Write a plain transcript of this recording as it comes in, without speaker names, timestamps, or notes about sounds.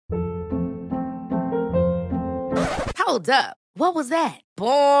Hold up. What was that?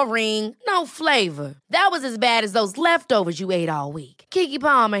 Boring. No flavor. That was as bad as those leftovers you ate all week. Keke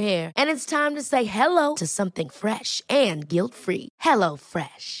Palmer here, and it's time to say hello to something fresh and guilt-free. Hello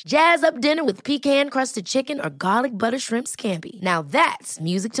Fresh. Jazz up dinner with pecan-crusted chicken or garlic butter shrimp scampi. Now that's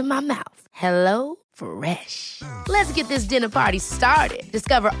music to my mouth. Hello Fresh. Let's get this dinner party started.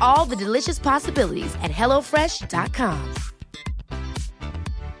 Discover all the delicious possibilities at hellofresh.com.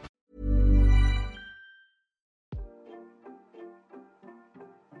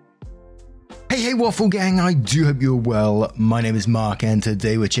 Hey Waffle Gang, I do hope you're well. My name is Mark and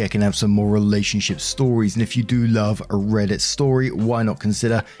today we're checking out some more relationship stories, and if you do love a Reddit story, why not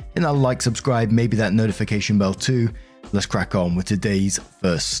consider hitting that like, subscribe, maybe that notification bell too. Let's crack on with today's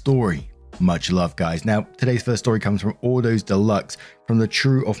first story. Much love guys. Now today's first story comes from Ordos Deluxe from the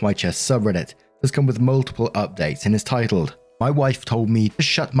True Off My Chest subreddit. It's come with multiple updates and is titled, "My wife told me to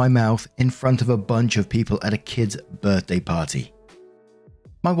shut my mouth in front of a bunch of people at a kid's birthday party."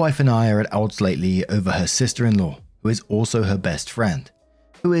 My wife and I are at odds lately over her sister-in-law, who is also her best friend,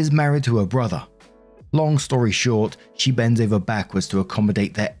 who is married to her brother. Long story short, she bends over backwards to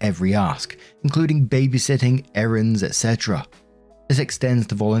accommodate their every ask, including babysitting, errands, etc. This extends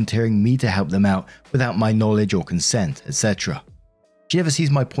to volunteering me to help them out without my knowledge or consent, etc. She never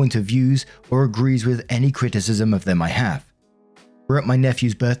sees my point of views or agrees with any criticism of them I have. We're at my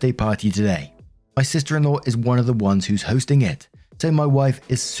nephew's birthday party today. My sister-in-law is one of the ones who's hosting it, so my wife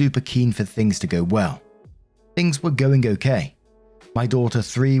is super keen for things to go well. Things were going okay. My daughter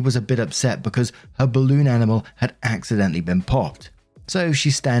 3 was a bit upset because her balloon animal had accidentally been popped. So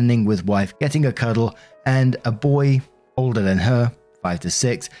she's standing with wife getting a cuddle, and a boy, older than her, 5 to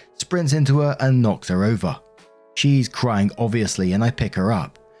 6, sprints into her and knocks her over. She's crying obviously, and I pick her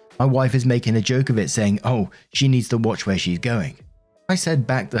up. My wife is making a joke of it, saying, "Oh, she needs to watch where she's going." I said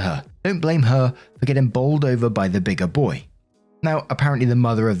back to her, "Don't blame her for getting bowled over by the bigger boy." Now, apparently the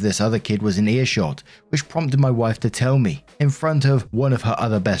mother of this other kid was in earshot, which prompted my wife to tell me, in front of one of her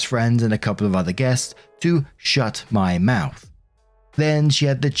other best friends and a couple of other guests, to shut my mouth. Then she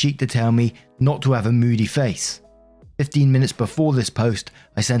had the cheek to tell me not to have a moody face. 15 minutes before this post,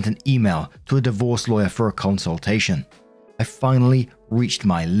 I sent an email to a divorce lawyer for a consultation. I finally reached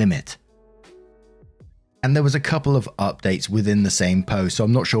my limit. And there was a couple of updates within the same post, so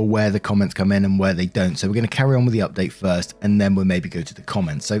I'm not sure where the comments come in and where they don't. So we're going to carry on with the update first, and then we'll maybe go to the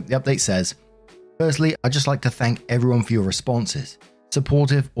comments. So the update says, "Firstly, I'd just like to thank everyone for your responses,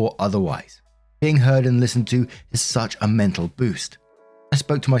 supportive or otherwise. Being heard and listened to is such a mental boost. I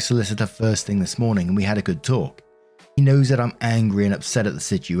spoke to my solicitor first thing this morning and we had a good talk. He knows that I'm angry and upset at the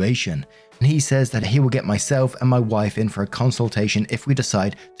situation, and he says that he will get myself and my wife in for a consultation if we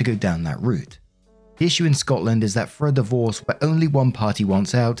decide to go down that route. The issue in Scotland is that for a divorce where only one party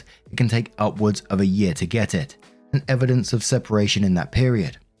wants out, it can take upwards of a year to get it, and evidence of separation in that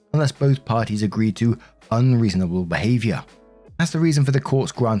period, unless both parties agree to unreasonable behaviour. That's the reason for the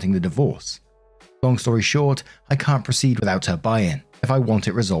courts granting the divorce. Long story short, I can't proceed without her buy-in if I want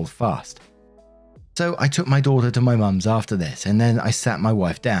it resolved fast. So I took my daughter to my mum's after this, and then I sat my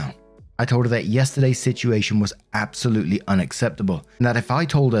wife down. I told her that yesterday's situation was absolutely unacceptable, and that if I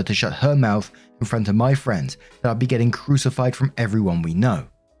told her to shut her mouth in front of my friends, that I'd be getting crucified from everyone we know.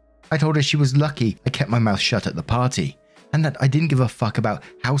 I told her she was lucky I kept my mouth shut at the party, and that I didn't give a fuck about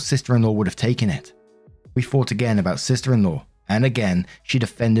how sister-in-law would have taken it. We fought again about sister-in-law, and again she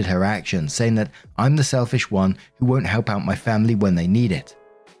defended her actions, saying that I'm the selfish one who won't help out my family when they need it.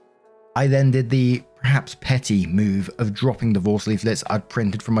 I then did the perhaps petty move of dropping divorce leaflets I'd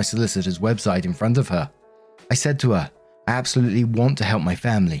printed from my solicitor's website in front of her. I said to her, I absolutely want to help my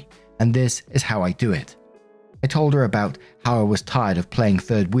family, and this is how I do it. I told her about how I was tired of playing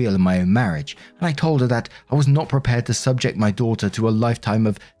third wheel in my own marriage, and I told her that I was not prepared to subject my daughter to a lifetime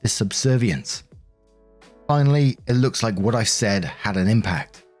of this subservience. Finally, it looks like what I said had an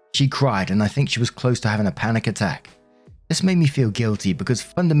impact. She cried, and I think she was close to having a panic attack. This made me feel guilty because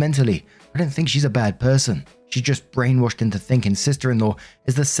fundamentally, I don't think she's a bad person. She's just brainwashed into thinking sister-in-law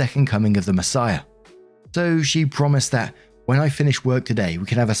is the second coming of the Messiah. So she promised that when I finish work today, we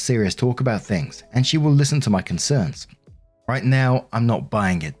can have a serious talk about things, and she will listen to my concerns. Right now, I'm not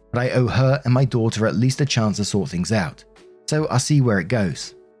buying it, but I owe her and my daughter at least a chance to sort things out. So I'll see where it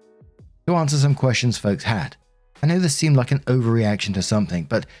goes. To answer some questions folks had. I know this seemed like an overreaction to something,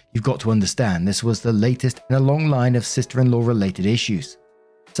 but you've got to understand this was the latest in a long line of sister-in-law related issues.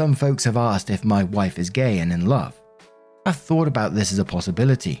 Some folks have asked if my wife is gay and in love. I've thought about this as a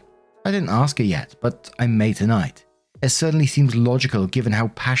possibility. I didn't ask her yet, but I may tonight. It certainly seems logical given how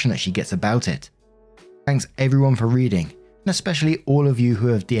passionate she gets about it. Thanks everyone for reading, and especially all of you who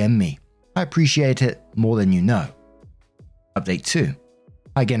have DM'd me. I appreciate it more than you know. Update 2.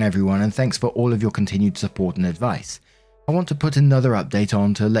 Hi again everyone, and thanks for all of your continued support and advice. I want to put another update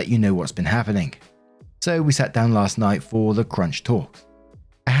on to let you know what's been happening. So we sat down last night for the crunch talks.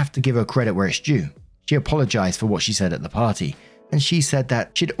 I have to give her credit where it's due. She apologized for what she said at the party, and she said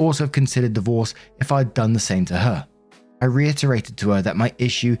that she'd also have considered divorce if I'd done the same to her. I reiterated to her that my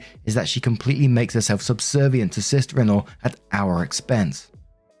issue is that she completely makes herself subservient to sister-in-law at our expense.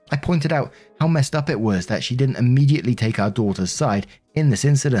 I pointed out how messed up it was that she didn't immediately take our daughter's side in this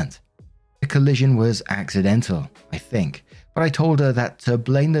incident. The collision was accidental, I think, but I told her that to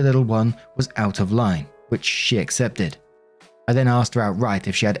blame the little one was out of line, which she accepted. I then asked her outright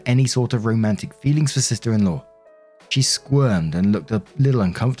if she had any sort of romantic feelings for sister-in-law. She squirmed and looked a little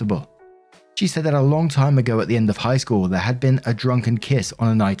uncomfortable. She said that a long time ago at the end of high school there had been a drunken kiss on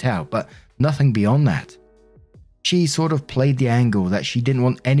a night out, but nothing beyond that. She sort of played the angle that she didn't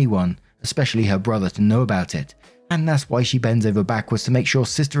want anyone, especially her brother, to know about it, and that's why she bends over backwards to make sure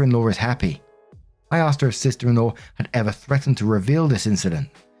sister-in-law is happy. I asked her if sister-in-law had ever threatened to reveal this incident,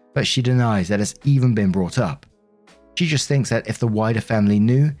 but she denies that it's even been brought up. She just thinks that if the wider family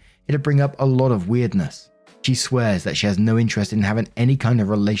knew, it'd bring up a lot of weirdness. She swears that she has no interest in having any kind of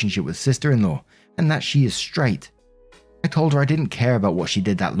relationship with sister-in-law, and that she is straight. I told her I didn't care about what she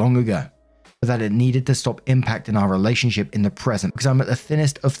did that long ago, but that it needed to stop impacting our relationship in the present because I'm at the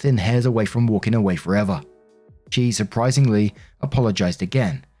thinnest of thin hairs away from walking away forever. She surprisingly apologized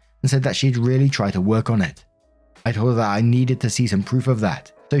again and said that she'd really try to work on it. I told her that I needed to see some proof of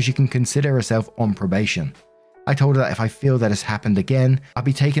that so she can consider herself on probation. I told her that if I feel that has happened again, I'll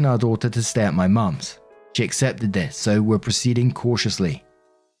be taking our daughter to stay at my mum's. She accepted this, so we're proceeding cautiously.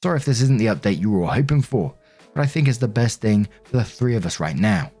 Sorry if this isn't the update you were all hoping for, but I think it's the best thing for the three of us right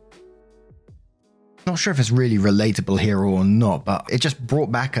now. Not sure if it's really relatable here or not, but it just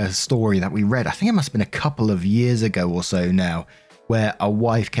brought back a story that we read. I think it must have been a couple of years ago or so now, where a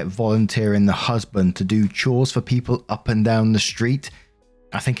wife kept volunteering the husband to do chores for people up and down the street.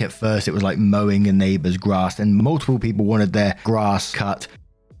 I think at first it was like mowing a neighbor's grass, and multiple people wanted their grass cut.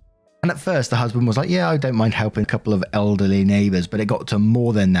 And at first the husband was like, yeah, I don't mind helping a couple of elderly neighbors, but it got to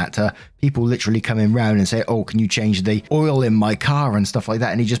more than that, to people literally coming round and say, oh, can you change the oil in my car and stuff like that.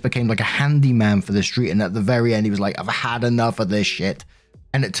 And he just became like a handyman for the street. And at the very end, he was like, I've had enough of this shit.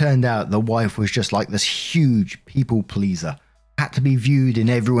 And it turned out the wife was just like this huge people pleaser, had to be viewed in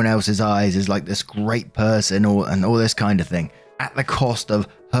everyone else's eyes as like this great person and all this kind of thing, at the cost of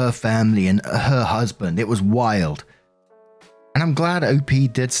her family and her husband. It was wild. And I'm glad OP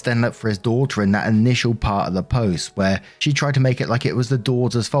did stand up for his daughter in that initial part of the post where she tried to make it like it was the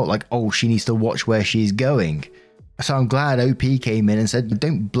daughter's fault, like, oh, she needs to watch where she's going. So I'm glad OP came in and said,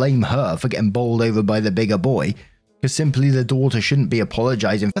 don't blame her for getting bowled over by the bigger boy, because simply the daughter shouldn't be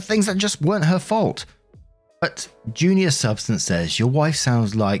apologizing for things that just weren't her fault. But Junior Substance says, your wife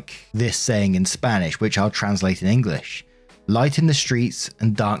sounds like this saying in Spanish, which I'll translate in English: light in the streets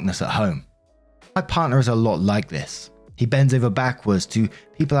and darkness at home. My partner is a lot like this. He bends over backwards to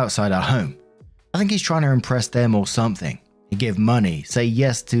people outside our home. I think he's trying to impress them or something. He give money, say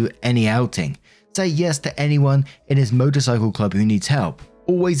yes to any outing, say yes to anyone in his motorcycle club who needs help,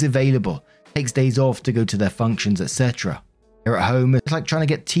 always available, takes days off to go to their functions, etc. Here at home, it's like trying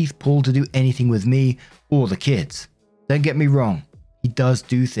to get teeth pulled to do anything with me or the kids. Don't get me wrong, he does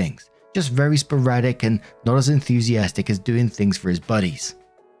do things, just very sporadic and not as enthusiastic as doing things for his buddies.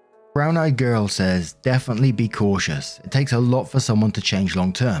 Brown Eyed Girl says, definitely be cautious. It takes a lot for someone to change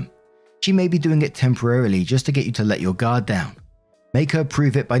long term. She may be doing it temporarily just to get you to let your guard down. Make her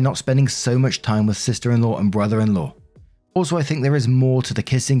prove it by not spending so much time with sister-in-law and brother-in-law. Also, I think there is more to the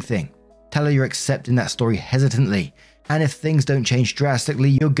kissing thing. Tell her you're accepting that story hesitantly, and if things don't change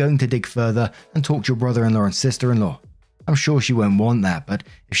drastically, you're going to dig further and talk to your brother-in-law and sister-in-law. I'm sure she won't want that, but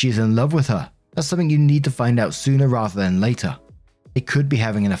if she's in love with her, that's something you need to find out sooner rather than later. They could be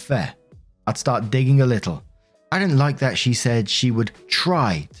having an affair. I'd start digging a little. I didn't like that she said she would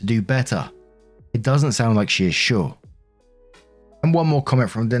try to do better. It doesn't sound like she is sure. And one more comment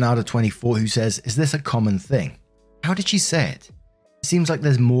from Denada24 who says, is this a common thing? How did she say it? It seems like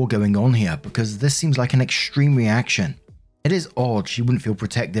there's more going on here because this seems like an extreme reaction. It is odd she wouldn't feel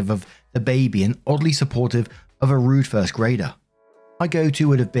protective of the baby and oddly supportive of a rude first grader. My go-to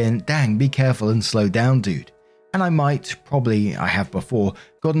would have been, dang, be careful and slow down, dude. And I might, probably I have before,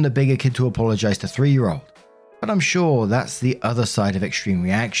 gotten the bigger kid to apologize to 3-year-old. But I'm sure that's the other side of extreme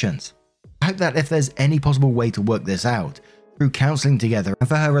reactions. I hope that if there's any possible way to work this out, through counseling together, and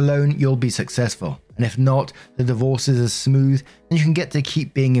for her alone, you'll be successful. And if not, the divorce is as smooth, and you can get to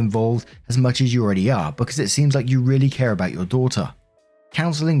keep being involved as much as you already are, because it seems like you really care about your daughter.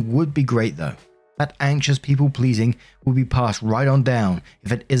 Counseling would be great though. That anxious people-pleasing will be passed right on down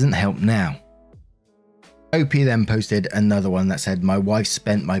if it isn't helped now. OP then posted another one that said, my wife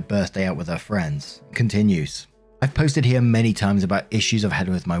spent my birthday out with her friends. It continues, I've posted here many times about issues I've had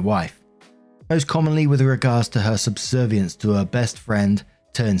with my wife. Most commonly with regards to her subservience to her best friend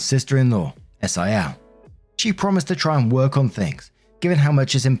turned sister-in-law, SIL. She promised to try and work on things, given how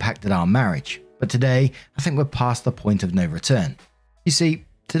much it's impacted our marriage. But today, I think we're past the point of no return. You see,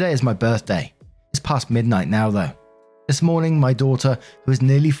 today is my birthday. It's past midnight now though. This morning, my daughter, who is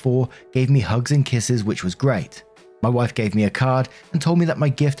nearly 4, gave me hugs and kisses, which was great. My wife gave me a card and told me that my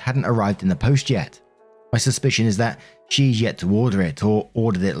gift hadn't arrived in the post yet. My suspicion is that she's yet to order it or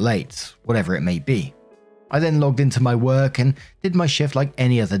ordered it late, whatever it may be. I then logged into my work and did my shift like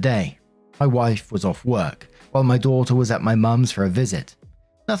any other day. My wife was off work, while my daughter was at my mum's for a visit.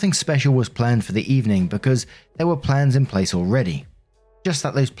 Nothing special was planned for the evening because there were plans in place already. Just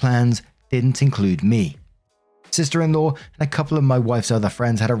that those plans didn't include me. Sister-in-law and a couple of my wife's other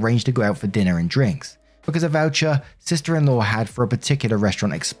friends had arranged to go out for dinner and drinks, because a voucher sister-in-law had for a particular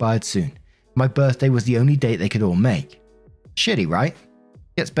restaurant expired soon. My birthday was the only date they could all make. Shitty, right?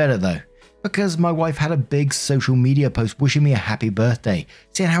 Gets better though, because my wife had a big social media post wishing me a happy birthday,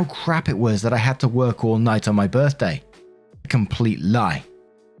 saying how crap it was that I had to work all night on my birthday. A complete lie.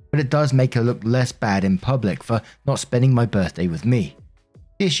 But it does make her look less bad in public for not spending my birthday with me.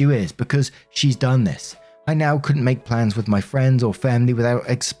 The issue is, because she's done this, I now couldn't make plans with my friends or family without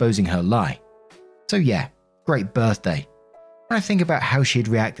exposing her lie. So yeah, great birthday. When I think about how she'd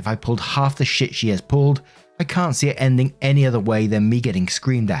react if I pulled half the shit she has pulled, I can't see it ending any other way than me getting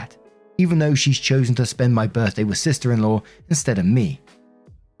screamed at, even though she's chosen to spend my birthday with sister-in-law instead of me.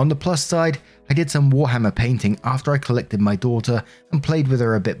 On the plus side, I did some Warhammer painting after I collected my daughter and played with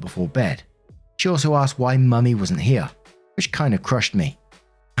her a bit before bed. She also asked why mummy wasn't here, which kind of crushed me.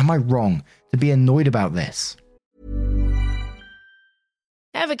 Am I wrong to be annoyed about this?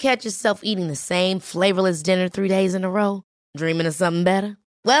 Ever catch yourself eating the same flavorless dinner 3 days in a row? Dreaming of something better?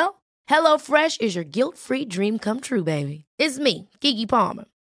 Well, HelloFresh is your guilt-free dream come true, baby. It's me, Keke Palmer.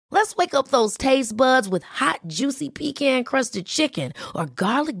 Let's wake up those taste buds with hot, juicy pecan-crusted chicken or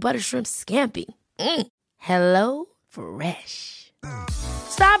garlic butter shrimp scampi. Hello Fresh.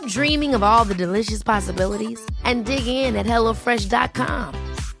 Stop dreaming of all the delicious possibilities and dig in at HelloFresh.com.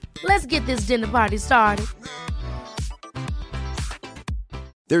 Let's get this dinner party started.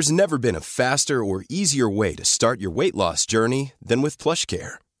 There's never been a faster or easier way to start your weight loss journey than with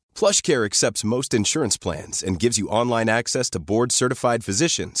PlushCare. PlushCare accepts most insurance plans and gives you online access to board-certified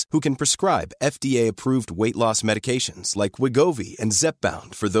physicians who can prescribe FDA-approved weight loss medications like Wegovy and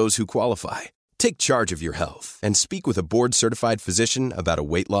Zepbound for those who qualify. Take charge of your health and speak with a board-certified physician about a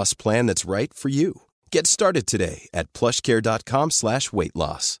weight loss plan that's right for you. Get started today at plushcare.com/weight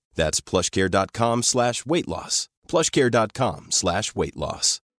loss. That's plushcare.com/weight loss. plushcare.com/weight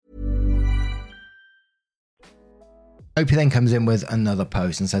loss. Opie then comes in with another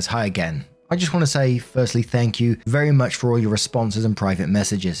post and says, hi again. I just want to say, firstly, thank you very much for all your responses and private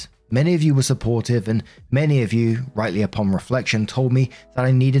messages. Many of you were supportive and many of you, rightly upon reflection, told me that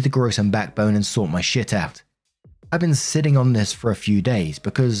I needed to grow some backbone and sort my shit out. I've been sitting on this for a few days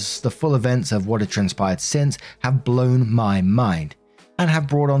because the full events of what had transpired since have blown my mind and have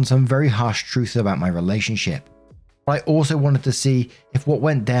brought on some very harsh truths about my relationship. But I also wanted to see if what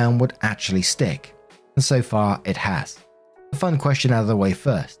went down would actually stick. And so far, it has. The fun question out of the way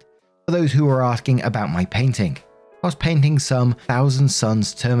first. For those who are asking about my painting, I was painting some Thousand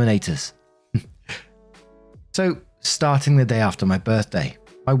Suns Terminators. So, starting the day after my birthday,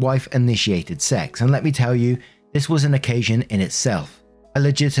 my wife initiated sex, and let me tell you, this was an occasion in itself. I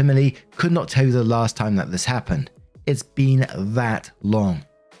legitimately could not tell you the last time that this happened. It's been that long.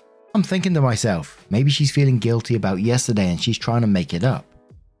 I'm thinking to myself, maybe she's feeling guilty about yesterday and she's trying to make it up.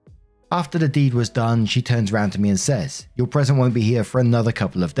 After the deed was done, she turns around to me and says, your present won't be here for another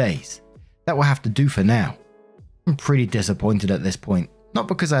couple of days. That will have to do for now. I'm pretty disappointed at this point, not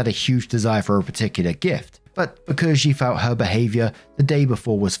because I had a huge desire for a particular gift, but because she felt her behavior the day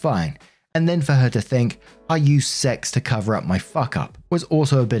before was fine, and then for her to think I used sex to cover up my fuck up was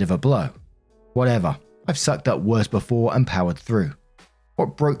also a bit of a blow. Whatever, I've sucked up worse before and powered through.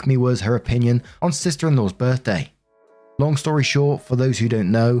 What broke me was her opinion on sister-in-law's birthday. Long story short, for those who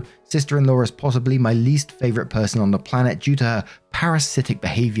don't know, sister-in-law is possibly my least favourite person on the planet due to her parasitic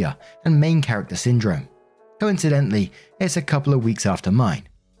behaviour and main character syndrome. Coincidentally, it's a couple of weeks after mine.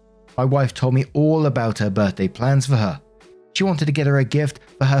 My wife told me all about her birthday plans for her. She wanted to get her a gift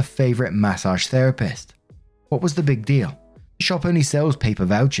for her favourite massage therapist. What was the big deal? The shop only sells paper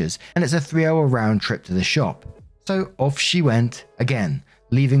vouchers and it's a 3-hour round trip to the shop. So off she went, again,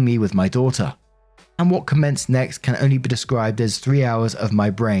 leaving me with my daughter. and what commenced next can only be described as 3 hours of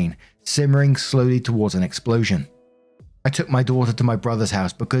my brain simmering slowly towards an explosion. I took my daughter to my brother's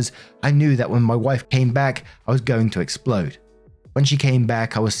house because I knew that when my wife came back, I was going to explode. When she came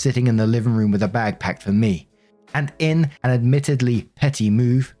back, I was sitting in the living room with a bag packed for me, and in an admittedly petty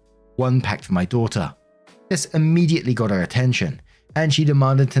move, one packed for my daughter. This immediately got her attention, and she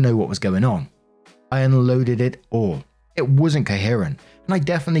demanded to know what was going on. I unloaded it all. It wasn't coherent, and I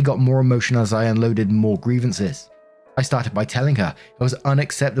definitely got more emotional as I unloaded more grievances. I started by telling her it was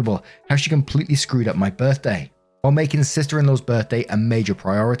unacceptable how she completely screwed up my birthday, while making sister-in-law's birthday a major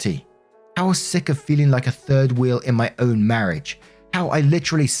priority. How I was sick of feeling like a third wheel in my own marriage. How I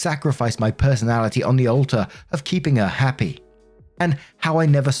literally sacrificed my personality on the altar of keeping her happy. And how I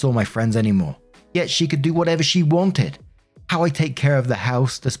never saw my friends anymore, yet she could do whatever she wanted. How I take care of the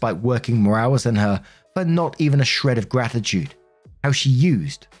house despite working more hours than her for not even a shred of gratitude. How she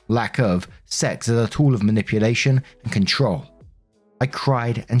used lack of sex as a tool of manipulation and control. I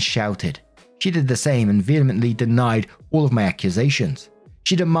cried and shouted. She did the same and vehemently denied all of my accusations.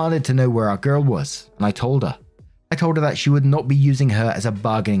 She demanded to know where our girl was, and I told her. I told her that she would not be using her as a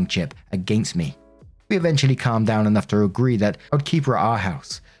bargaining chip against me. We eventually calmed down enough to agree that I would keep her at our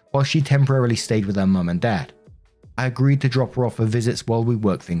house, while she temporarily stayed with her mum and dad. I agreed to drop her off for visits while we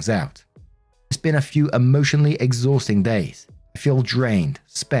worked things out. It's been a few emotionally exhausting days. I feel drained,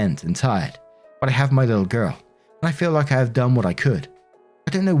 spent, and tired, but I have my little girl, and I feel like I have done what I could.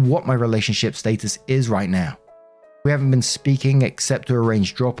 I don't know what my relationship status is right now. We haven't been speaking except to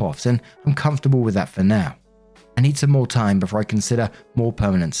arrange drop-offs, and I'm comfortable with that for now. I need some more time before I consider more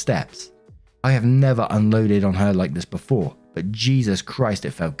permanent steps. I have never unloaded on her like this before, but Jesus Christ,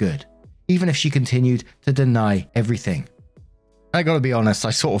 it felt good, even if she continued to deny everything. I gotta be honest, I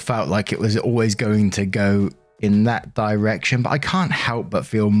sort of felt like it was always going to go in that direction, but I can't help but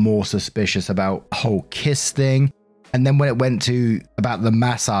feel more suspicious about the whole kiss thing. And then when it went to about the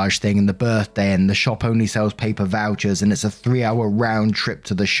massage thing and the birthday and the shop only sells paper vouchers and it's a 3-hour round trip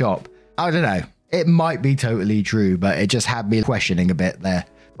to the shop, I don't know. It might be totally true, but it just had me questioning a bit there.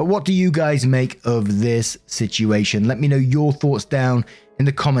 But what do you guys make of this situation? Let me know your thoughts down in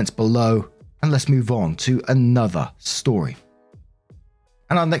the comments below, and let's move on to another story.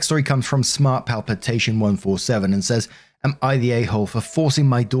 And our next story comes from Smart Palpitation 147 and says, "Am I the a-hole for forcing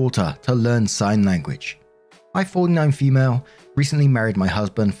my daughter to learn sign language? I, 49 female, recently married my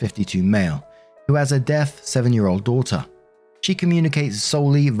husband, 52 male, who has a deaf 7-year-old daughter. She communicates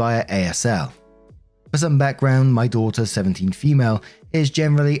solely via ASL. For some background, my daughter, 17 female, is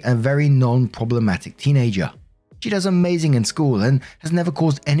generally a very non-problematic teenager. She does amazing in school and has never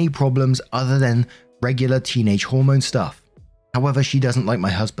caused any problems other than regular teenage hormone stuff. However, she doesn't like my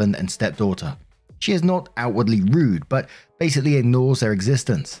husband and stepdaughter. She is not outwardly rude, but basically ignores their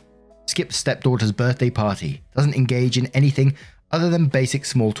existence. Skips stepdaughter's birthday party, doesn't engage in anything other than basic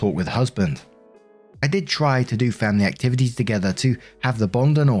small talk with husband. I did try to do family activities together to have the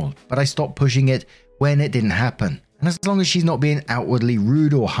bond and all, but I stopped pushing it when it didn't happen. And as long as she's not being outwardly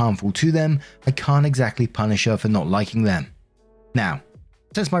rude or harmful to them, I can't exactly punish her for not liking them. Now,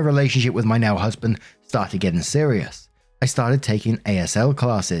 since my relationship with my now husband started getting serious, I started taking ASL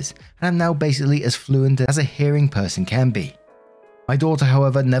classes, and I'm now basically as fluent as a hearing person can be. My daughter,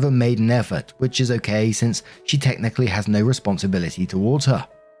 however, never made an effort, which is okay since she technically has no responsibility towards her.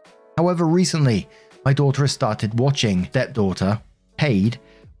 However, recently, my daughter has started watching stepdaughter paid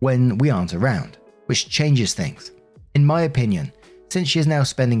when we aren't around, which changes things. In my opinion, since she is now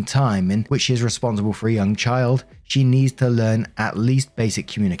spending time in which she is responsible for a young child, she needs to learn at least basic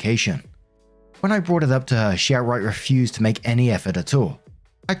communication. When I brought it up to her, she outright refused to make any effort at all.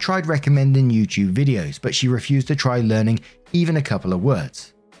 I tried recommending YouTube videos, but she refused to try learning even a couple of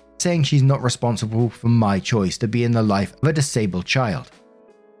words, saying she's not responsible for my choice to be in the life of a disabled child.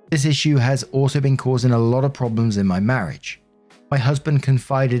 This issue has also been causing a lot of problems in my marriage. My husband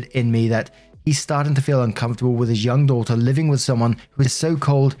confided in me that he's starting to feel uncomfortable with his young daughter living with someone who is so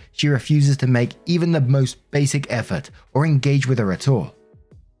cold she refuses to make even the most basic effort or engage with her at all.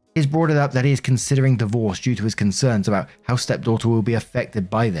 He's brought it up that he is considering divorce due to his concerns about how stepdaughter will be affected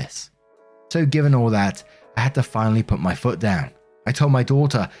by this. So given all that, I had to finally put my foot down. I told my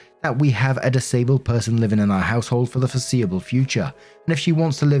daughter that we have a disabled person living in our household for the foreseeable future, and if she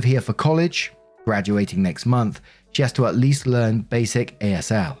wants to live here for college, graduating next month, she has to at least learn basic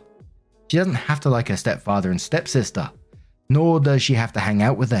ASL. She doesn't have to like her stepfather and stepsister, nor does she have to hang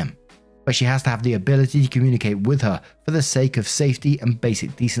out with them, but she has to have the ability to communicate with her for the sake of safety and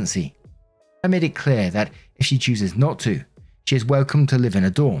basic decency. I made it clear that if she chooses not to, she is welcome to live in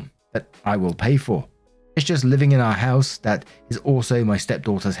a dorm that I will pay for. It's just living in our house that is also my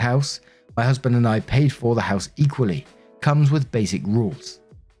stepdaughter's house My husband and I paid for the house equally. Comes with basic rules.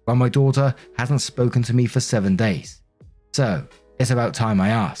 While my daughter hasn't spoken to me for 7 days. So, it's about time I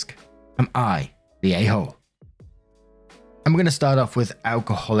ask. Am I the a-hole? And we're going to start off with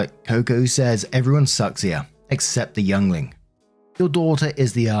Alcoholic Coco, who says, everyone sucks here, except the youngling. Your daughter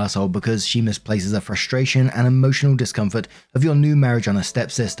is the arsehole because she misplaces the frustration and emotional discomfort of your new marriage on her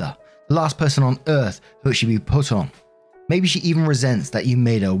stepsister, the last person on earth who it should be put on. Maybe she even resents that you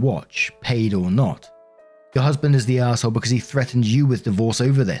made her watch, paid or not. Your husband is the arsehole because he threatened you with divorce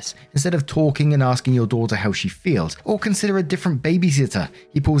over this. Instead of talking and asking your daughter how she feels, or consider a different babysitter,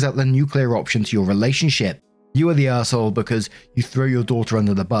 he pulls out the nuclear option to your relationship. You are the arsehole because you throw your daughter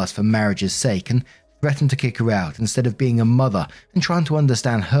under the bus for marriage's sake and threaten to kick her out instead of being a mother and trying to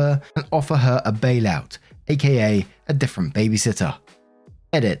understand her and offer her a bailout, aka a different babysitter.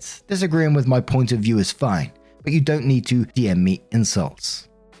 Edit, disagreeing with my point of view is fine, but you don't need to DM me insults.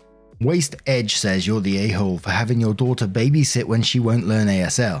 Waste Edge says you're the a-hole for having your daughter babysit when she won't learn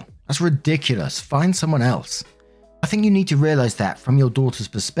ASL. That's ridiculous, find someone else. I think you need to realize that from your daughter's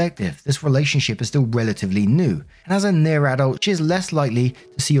perspective, this relationship is still relatively new, and as a near adult, she is less likely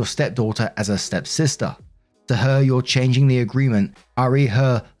to see your stepdaughter as a stepsister. To her, you're changing the agreement, re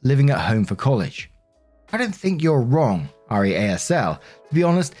her living at home for college. I don't think you're wrong, re ASL. To be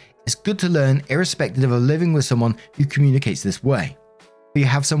honest, it's good to learn irrespective of living with someone who communicates this way. But you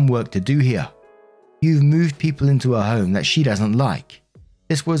have some work to do here. You've moved people into a home that she doesn't like.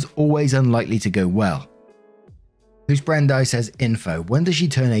 This was always unlikely to go well. Whose Brandi says info, when does she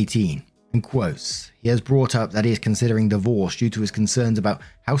turn 18? In quotes, he has brought up that he is considering divorce due to his concerns about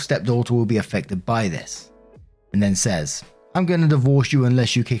how stepdaughter will be affected by this. And then says, I'm going to divorce you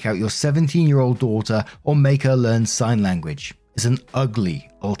unless you kick out your 17-year-old daughter or make her learn sign language. It's an ugly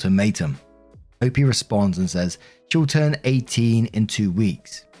ultimatum. Opie responds and says, she'll turn 18 in 2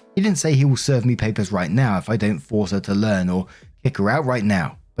 weeks. He didn't say he will serve me papers right now if I don't force her to learn or kick her out right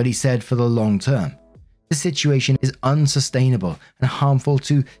now, but he said for the long term. This situation is unsustainable and harmful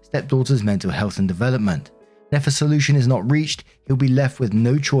to stepdaughter's mental health and development. And if a solution is not reached, he'll be left with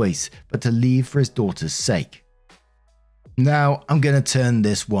no choice but to leave for his daughter's sake. Now, I'm going to turn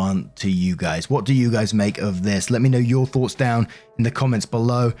this one to you guys. What do you guys make of this? Let me know your thoughts down in the comments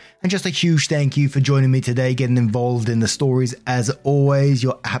below. And just a huge thank you for joining me today, getting involved in the stories. As always,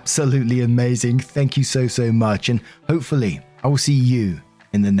 you're absolutely amazing. Thank you so much. And hopefully, I will see you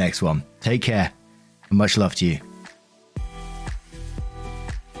in the next one. Take care. Much love to you.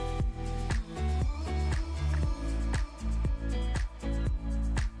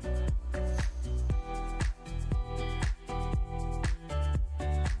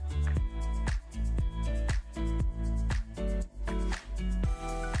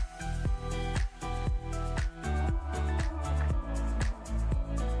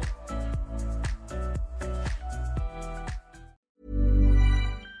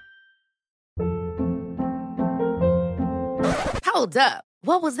 Hold up.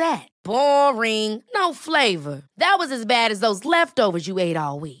 What was that? Boring. No flavor. That was as bad as those leftovers you ate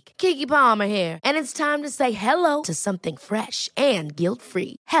all week. Keke Palmer here, and it's time to say hello to something fresh and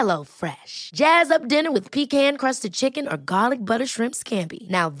guilt-free. Hello Fresh. Jazz up dinner with pecan-crusted chicken or garlic butter shrimp scampi.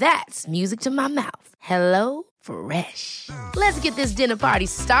 Now that's music to my mouth. Hello Fresh. Let's get this dinner party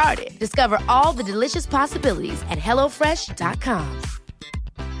started. Discover all the delicious possibilities at HelloFresh.com.